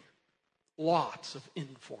teaching, lots of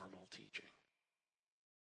informal teaching.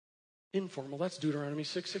 Informal, that's Deuteronomy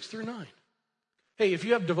 6:6-9. Hey, if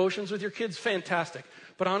you have devotions with your kids, fantastic.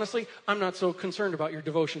 But honestly, I'm not so concerned about your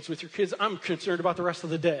devotions with your kids. I'm concerned about the rest of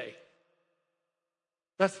the day.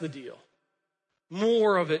 That's the deal.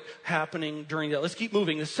 More of it happening during that. Let's keep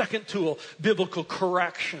moving. The second tool, biblical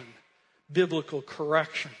correction. Biblical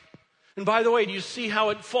correction. And by the way, do you see how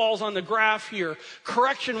it falls on the graph here?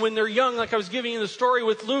 Correction when they're young, like I was giving you the story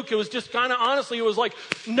with Luke, it was just kind of honestly, it was like,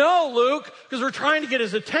 no, Luke, because we're trying to get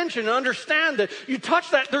his attention and understand that you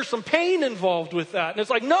touch that, there's some pain involved with that. And it's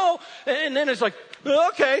like, no. And then it's like,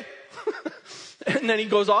 okay. And then he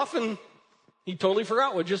goes off and he totally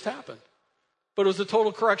forgot what just happened. But it was a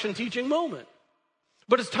total correction teaching moment.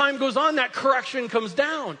 But as time goes on, that correction comes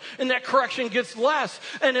down and that correction gets less.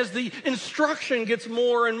 And as the instruction gets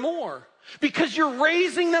more and more, because you're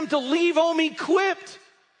raising them to leave home equipped.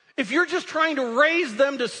 If you're just trying to raise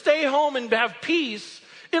them to stay home and have peace,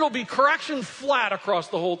 it'll be correction flat across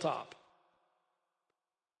the whole top.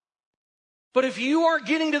 But if you are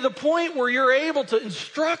getting to the point where you're able to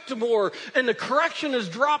instruct more and the correction is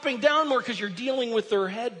dropping down more because you're dealing with their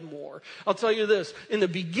head more, I'll tell you this, in the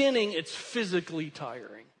beginning, it's physically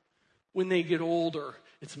tiring. When they get older,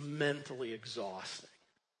 it's mentally exhausting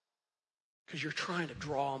because you're trying to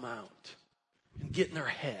draw them out and get in their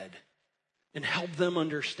head and help them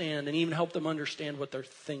understand and even help them understand what they're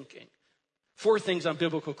thinking. 4 things on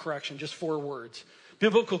biblical correction, just 4 words.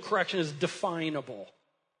 Biblical correction is definable.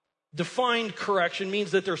 Defined correction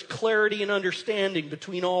means that there's clarity and understanding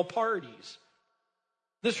between all parties.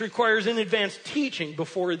 This requires in advance teaching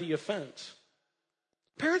before the offense.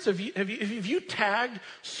 Parents, have you tagged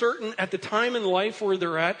certain, at the time in life where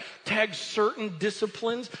they're at, tagged certain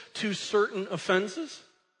disciplines to certain offenses?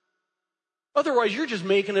 Otherwise, you're just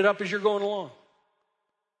making it up as you're going along.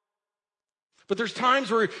 But there's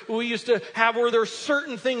times where we used to have where there's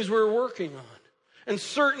certain things we were working on. And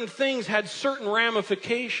certain things had certain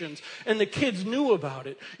ramifications, and the kids knew about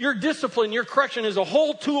it. Your discipline, your correction is a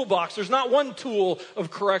whole toolbox. There's not one tool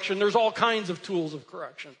of correction. There's all kinds of tools of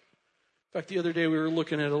correction. In fact, the other day we were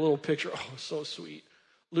looking at a little picture. Oh, so sweet.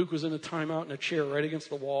 Luke was in a timeout in a chair right against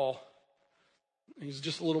the wall. He's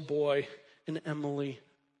just a little boy. And Emily,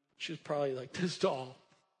 she's probably like this tall.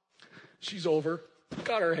 She's over,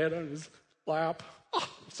 got her head on his lap. Oh,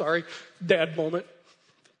 sorry, dad moment.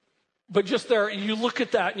 But just there, you look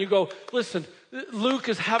at that and you go, listen, Luke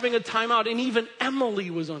is having a timeout, and even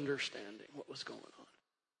Emily was understanding what was going on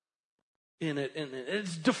in it. And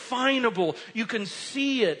it's definable. You can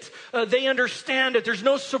see it. They understand it. There's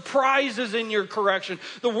no surprises in your correction.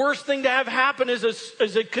 The worst thing to have happen is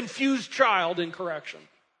a confused child in correction.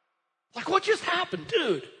 Like, what just happened,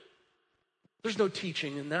 dude? There's no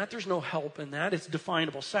teaching in that. There's no help in that. It's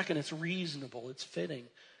definable. Second, it's reasonable. It's fitting.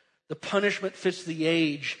 The punishment fits the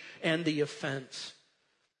age and the offense.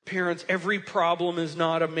 Parents, every problem is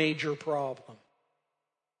not a major problem.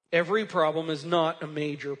 Every problem is not a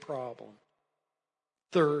major problem.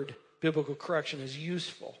 Third, biblical correction is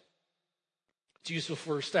useful. It's useful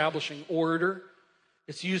for establishing order.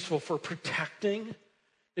 It's useful for protecting.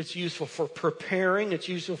 It's useful for preparing. It's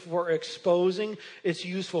useful for exposing. It's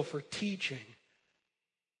useful for teaching.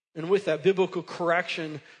 And with that, biblical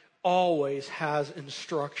correction always has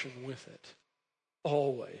instruction with it.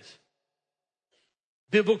 Always.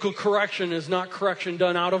 Biblical correction is not correction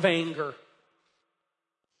done out of anger.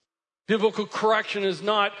 Biblical correction is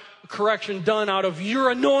not correction done out of,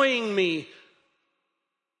 you're annoying me.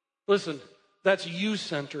 Listen, that's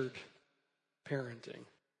you-centered parenting,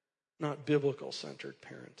 not biblical-centered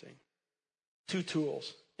parenting. Two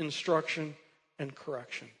tools, instruction and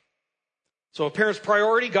correction. So a parent's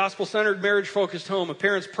priority, gospel-centered, marriage-focused home. A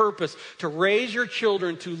parent's purpose, to raise your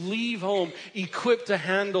children to leave home equipped to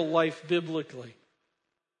handle life biblically.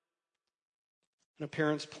 And a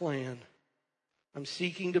parent's plan, I'm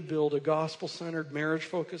seeking to build a gospel-centered,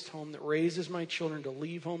 marriage-focused home that raises my children to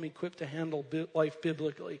leave home equipped to handle life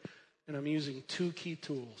biblically. And I'm using two key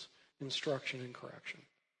tools, instruction and correction.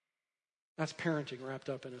 That's parenting wrapped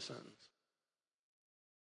up in a sentence.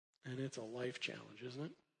 And it's a life challenge, isn't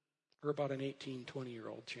it? Or about an 18,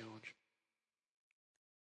 20-year-old challenge.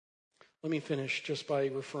 Let me finish just by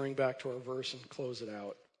referring back to our verse and close it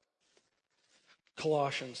out.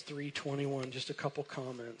 Colossians 3:21, just a couple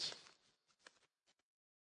comments.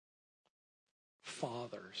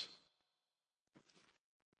 Fathers.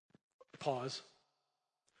 Pause.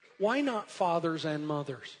 Why not fathers and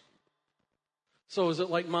mothers? So is it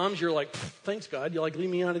like moms, you're like, thanks God, you like leave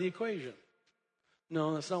me out of the equation?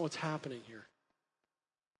 No, that's not what's happening here.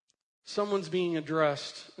 Someone's being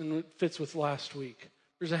addressed, and it fits with last week.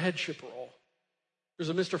 There's a headship role. There's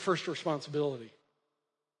a Mr. First responsibility.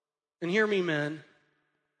 And hear me, men.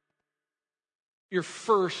 Your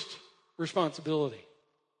first responsibility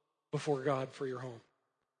before God for your home.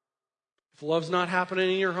 If love's not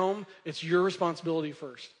happening in your home, it's your responsibility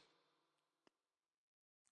first.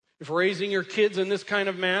 If raising your kids in this kind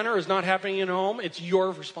of manner is not happening in home, it's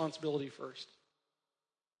your responsibility first.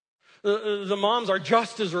 The moms are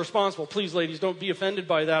just as responsible. Please, ladies, don't be offended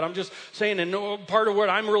by that. I'm just saying, and part of what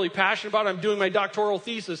I'm really passionate about, I'm doing my doctoral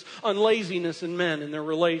thesis on laziness in men and their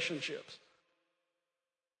relationships.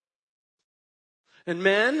 And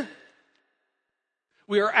men,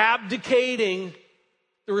 we are abdicating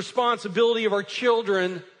the responsibility of our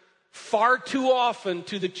children far too often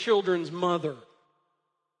to the children's mother.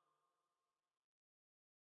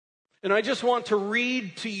 And I just want to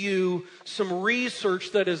read to you some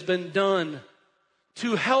research that has been done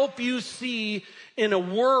to help you see in a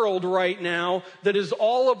world right now that is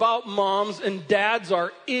all about moms and dads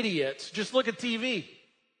are idiots. Just look at TV.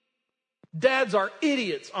 Dads are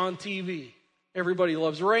idiots on TV. Everybody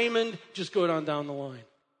loves Raymond. Just go down the line.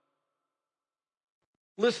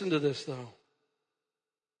 Listen to this, though.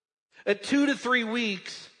 At 2 to 3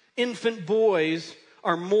 weeks, infant boys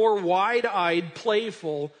are more wide-eyed,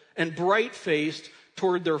 playful, and bright-faced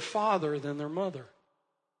toward their father than their mother.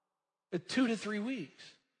 At 2 to 3 weeks.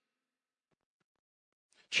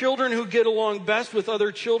 Children who get along best with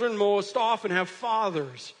other children most often have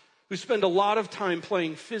fathers who spend a lot of time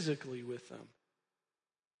playing physically with them.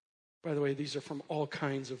 By the way, these are from all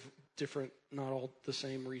kinds of different, not all the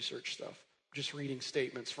same research stuff. Just reading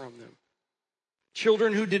statements from them.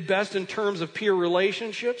 Children who did best in terms of peer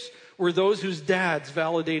relationships were those whose dads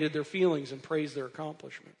validated their feelings and praised their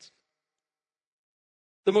accomplishments.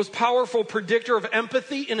 The most powerful predictor of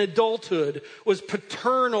empathy in adulthood was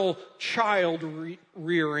paternal child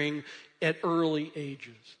rearing at early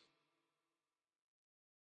ages.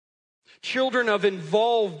 Children of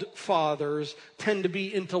involved fathers tend to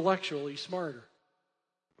be intellectually smarter.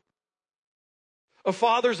 A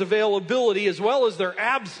father's availability as well as their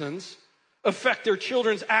absence affect their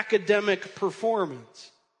children's academic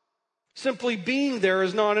performance. Simply being there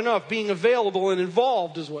is not enough. Being available and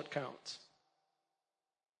involved is what counts.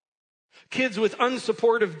 Kids with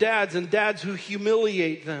unsupportive dads and dads who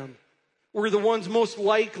humiliate them were the ones most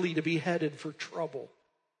likely to be headed for trouble.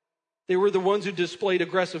 They were the ones who displayed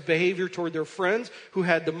aggressive behavior toward their friends, who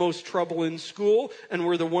had the most trouble in school, and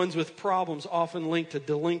were the ones with problems often linked to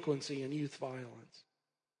delinquency and youth violence.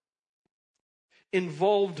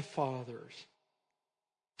 Involved fathers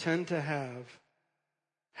tend to have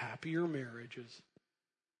happier marriages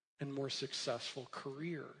and more successful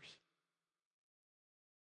careers.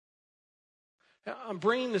 I'm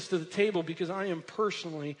bringing this to the table because I am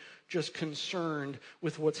personally just concerned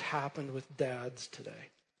with what's happened with dads today.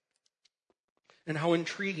 And how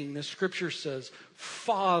intriguing the scripture says,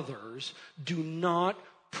 fathers, do not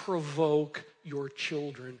provoke your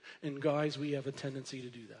children. And guys, we have a tendency to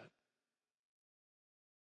do that.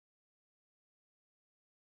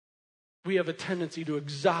 We have a tendency to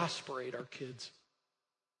exasperate our kids.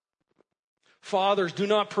 Fathers, do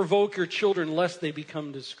not provoke your children lest they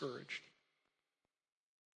become discouraged.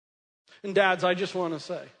 And dads, I just want to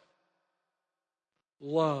say,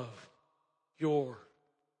 love your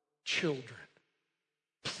children,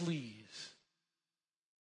 please.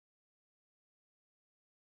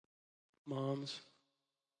 Moms,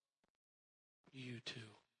 you too.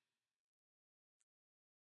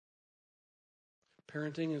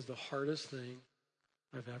 Parenting is the hardest thing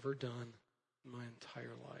I've ever done in my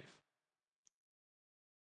entire life.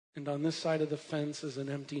 And on this side of the fence is an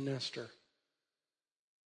empty nester.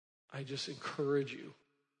 I just encourage you,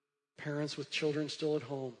 parents with children still at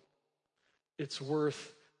home, it's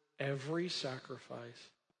worth every sacrifice,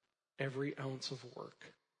 every ounce of work.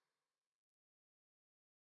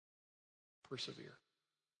 Persevere.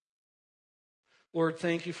 Lord,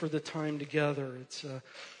 thank you for the time together. It's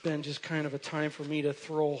been just kind of a time for me to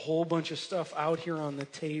throw a whole bunch of stuff out here on the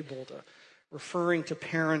table, referring to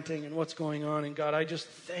parenting and what's going on. And God, I just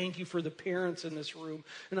thank you for the parents in this room,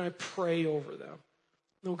 and I pray over them.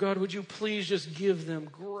 Oh God, would you please just give them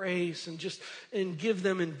grace and give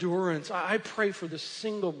them endurance. I pray for the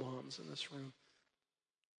single moms in this room,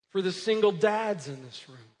 for the single dads in this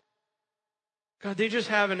room. God, they just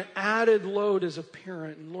have an added load as a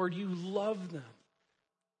parent, and Lord, you love them.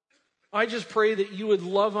 I just pray that you would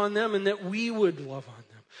love on them and that we would love on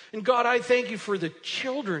them. And God, I thank you for the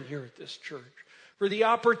children here at this church, for the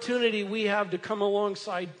opportunity we have to come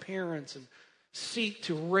alongside parents and seek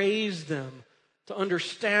to raise them to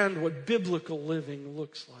understand what biblical living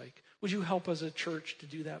looks like. Would you help as a church to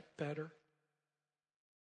do that better?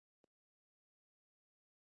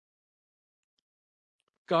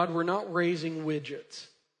 God, we're not raising widgets.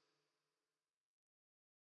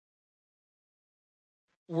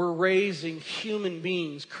 We're raising human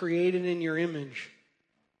beings created in your image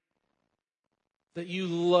that you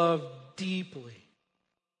love deeply.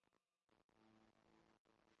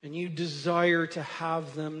 And you desire to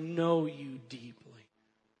have them know you deeply.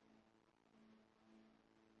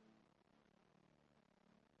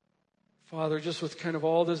 Father, just with kind of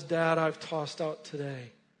all this data I've tossed out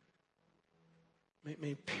today,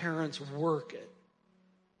 may parents work it,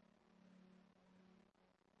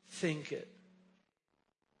 think it,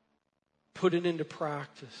 put it into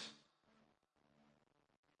practice.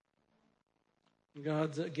 And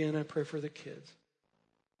God, again, I pray for the kids,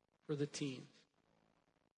 for the teens,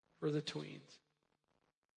 for the tweens.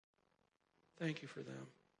 Thank you for them.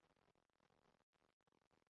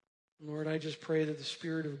 Lord, I just pray that the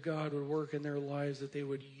Spirit of God would work in their lives, that they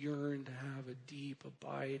would yearn to have a deep,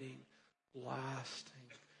 abiding, lasting,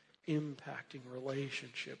 impacting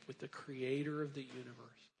relationship with the Creator of the universe.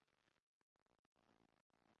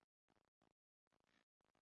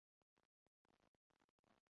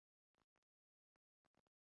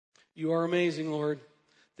 You are amazing, Lord,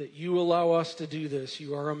 that you allow us to do this.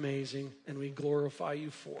 You are amazing, and we glorify you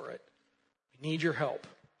for it. We need your help.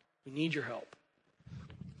 We need your help.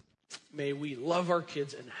 May we love our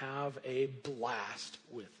kids and have a blast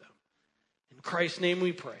with them. In Christ's name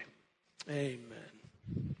we pray.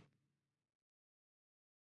 Amen.